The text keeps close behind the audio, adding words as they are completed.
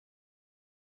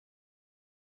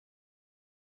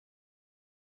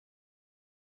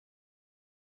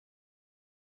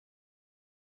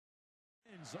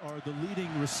Are the leading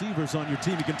receivers on your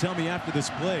team. You can tell me after this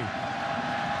play.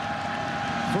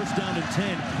 First down and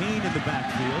 10. Payne in the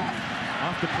backfield.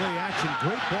 Off the play action.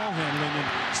 Great ball handling. And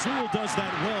Sewell does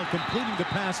that well, completing the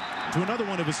pass to another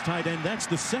one of his tight end. That's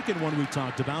the second one we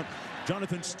talked about,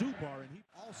 Jonathan Stubar. And he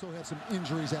also had some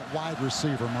injuries at wide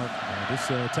receiver, Mark. This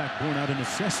attack born out of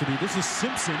necessity. This is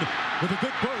Simpson with a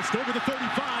good burst over the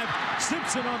 35.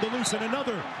 Simpson on the loose and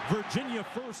another Virginia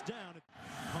first down.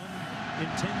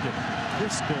 Intended.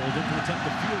 Chris Golden to attempt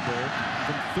the field goal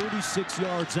from 36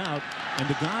 yards out, and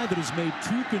the guy that has made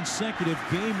 2 consecutive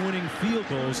game-winning field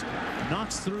goals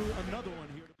knocks through another one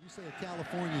here. You say a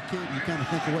California kid, you kind of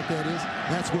think of what that is.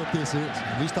 That's what this is.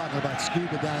 And he's talking about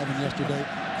scuba diving yesterday,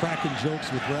 cracking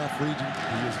jokes with Ralph Regent.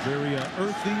 He is very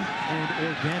earthy and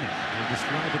organic. We'll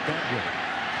describe it that way.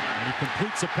 And he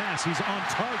completes a pass. He's on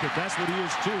target. That's what he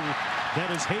is too. That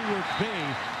is Hayward Bay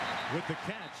with the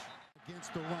catch.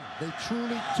 Against the run. They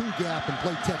truly two-gap and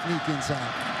play technique inside.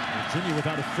 Virginia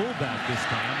without a fullback this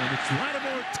time, and it's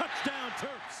Lattimore, touchdown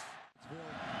Terps.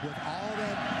 With all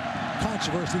that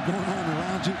controversy going on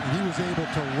around you, and he was able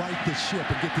to right the ship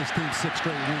and get this team 6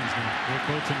 straight wins now.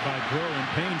 Good coaching by Groh, and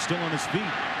Payne still on his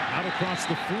feet. Out across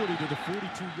the 40 to the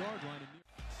 42-yard line.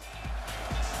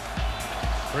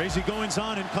 Crazy goings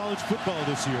on in college football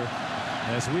this year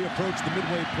as we approach the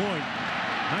midway point.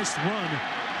 Nice run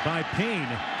by Payne.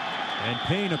 And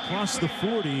Payne across the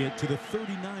 40 to the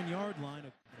 39-yard line.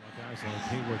 Guys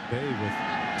like Hayward Bay with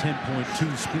 10.2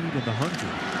 speed in the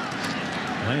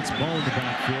 100. Lance Ball in the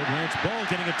backfield. Lance Ball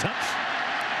getting a touch.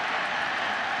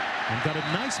 And got a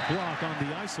nice block on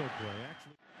the ISO play,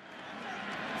 actually.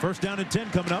 First down and 10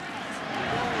 coming up.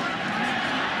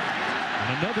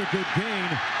 And another good gain.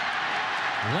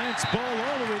 Lance Ball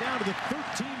all the way down to the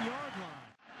 13-yard line.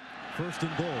 First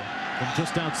and goal from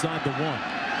just outside the 1.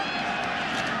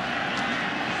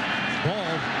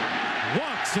 Ball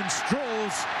walks and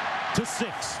strolls to 6.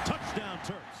 Touchdown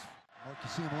Terps. Mark, you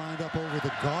see him lined up over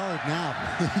the guard now.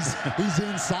 He's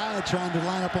inside trying to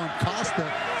line up on Costa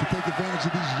to take advantage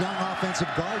of these young offensive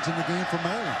guards in the game for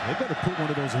Maryland. They better put one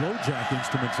of those low jack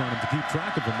instruments on him to keep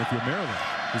track of him if you're Maryland.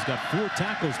 He's got 4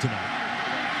 tackles tonight.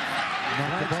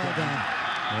 Knock the ball down.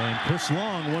 And Chris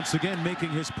Long once again making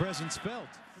his presence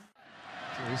felt.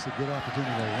 So this is a good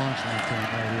opportunity to launch one time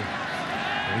right here.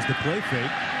 There's the play fake.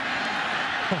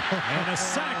 And a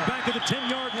sack back at the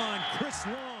 10-yard line. Chris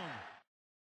Long.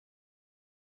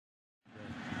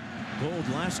 Gold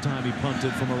last time he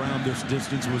punted from around this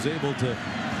distance was able to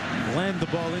land the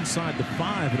ball inside the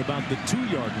 5 at about the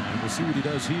 2-yard line. We'll see what he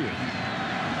does here.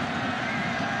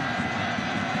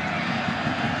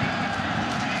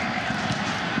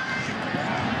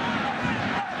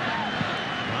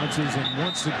 Bounces and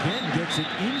once again gets it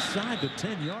inside the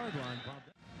 10-yard line.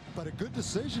 But a good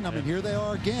decision. I mean, here they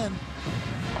are again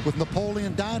with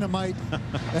Napoleon Dynamite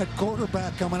at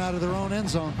quarterback coming out of their own end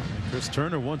zone. Chris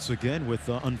Turner once again with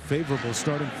unfavorable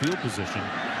starting field position.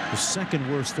 The second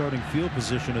worst starting field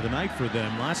position of the night for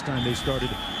them. Last time they started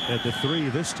at the 3,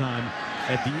 this time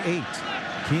at the 8.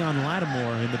 Keon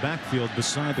Lattimore in the backfield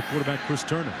beside the quarterback Chris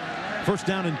Turner. First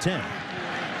down and 10.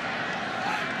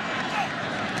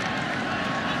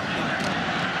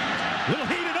 Little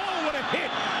heated, oh, what a hit!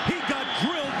 He got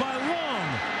drilled by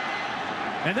Long.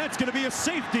 And that's going to be a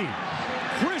safety.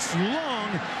 Chris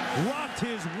Long rocked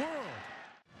his world.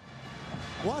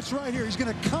 Watch right here. He's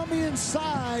going to come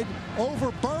inside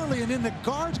over Burley, and then the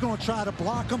guard's going to try to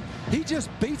block him. He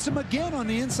just beats him again on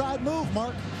the inside move,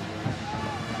 Mark.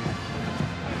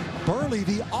 Burley,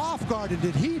 the off guard, and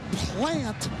did he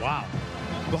plant? Wow.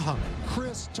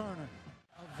 Chris Turner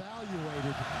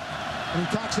evaluated. And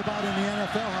he talks about in the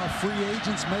NFL how free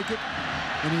agents make it,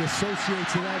 and he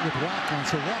associates that with walk-on.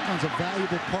 So walk-on's a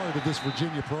valuable part of this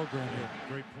Virginia program here.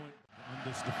 Great point. On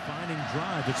this defining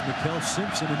drive, it's Mikael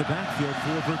Simpson in the backfield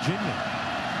for Virginia.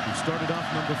 He started off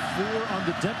number 4 on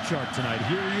the depth chart tonight.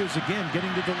 Here he is again,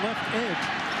 getting to the left edge,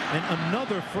 and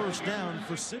another first down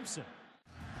for Simpson.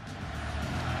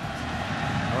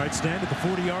 All right, stand at the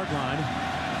 40-yard line.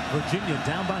 Virginia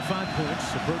down by 5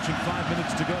 points, approaching 5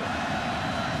 minutes to go.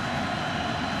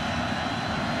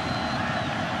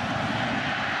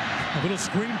 A little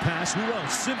screen pass. Who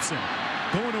else? Simpson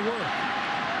going to work.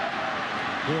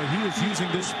 Boy, he is using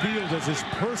this field as his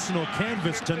personal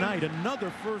canvas tonight.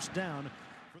 Another first down.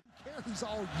 Carries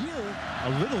all year. A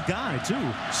little guy,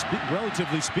 too,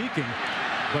 relatively speaking,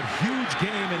 but huge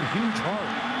game and huge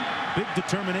heart. Big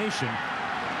determination.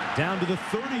 Down to the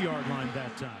 30-yard line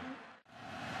that time.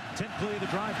 10th play of the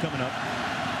drive coming up.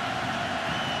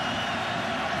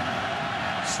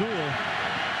 Sewell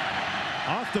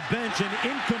off the bench and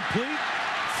incomplete.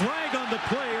 flag on the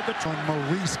play at the on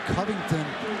Maurice Covington,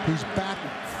 who's back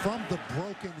from the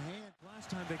broken hand. Last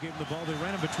time they gave him the ball, they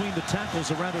ran him between the tackles,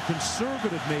 a rather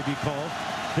conservative may be called.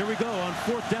 Here we go on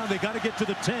 4th down. They got to get to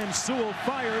the 10. Sewell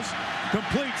fires,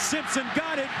 complete. Simpson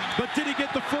got it, but did he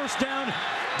get the first down?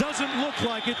 Doesn't look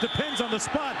like it. Depends on the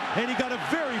spot, and he got a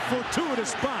very fortuitous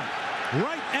spot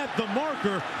right at the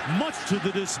marker, much to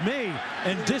the dismay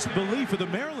and disbelief of the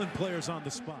Maryland players on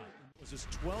the spot. It was his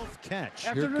 12th catch.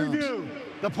 After review,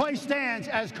 the play stands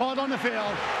as called on the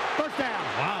field. First down.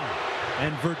 Wow.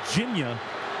 And Virginia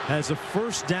has a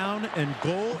first down and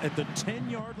goal at the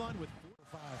 10-yard line with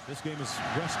 4-5. This game is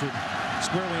rested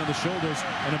squarely on the shoulders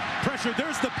and a pressure.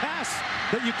 There's the pass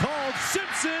that you called.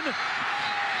 Simpson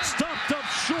stopped up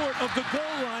short of the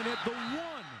goal line at the 1.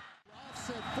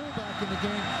 Offset fullback in the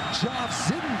game, Joff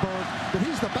Zittenberg, but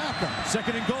he's the backup.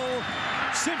 2nd and goal.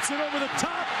 Simpson over the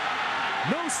top.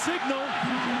 No signal.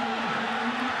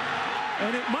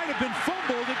 And it might have been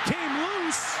fumbled. It came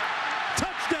loose.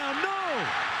 Touchdown. No.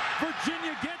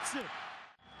 Virginia gets it.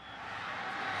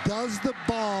 Does the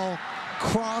ball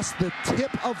cross the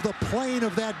tip of the plane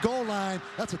of that goal line?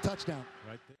 That's a touchdown.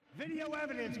 Right there. Video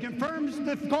evidence confirms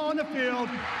the call on the field.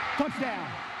 Touchdown.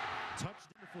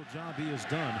 Wonderful job he has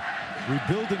done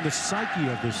rebuilding the psyche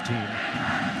of this team.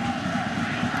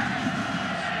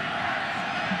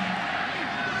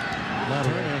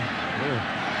 Turner,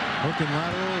 hook and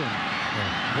lateral,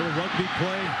 and little rugby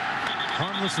play,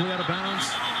 harmlessly out of bounds.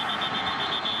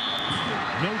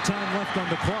 No time left on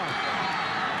the clock.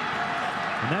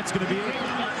 And that's going to be it.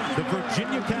 The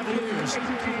Virginia Cavaliers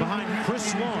behind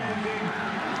Chris Long.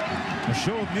 A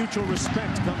show of mutual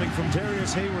respect coming from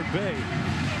Darius Hayward-Bay.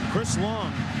 Chris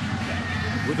Long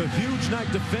with a huge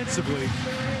night defensively.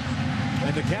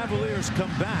 And the Cavaliers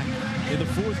come back in the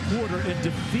 4th quarter and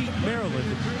defeat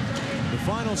Maryland. The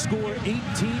final score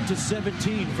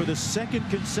 18-17 for the 2nd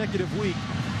consecutive week.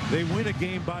 They win a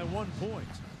game by 1 point.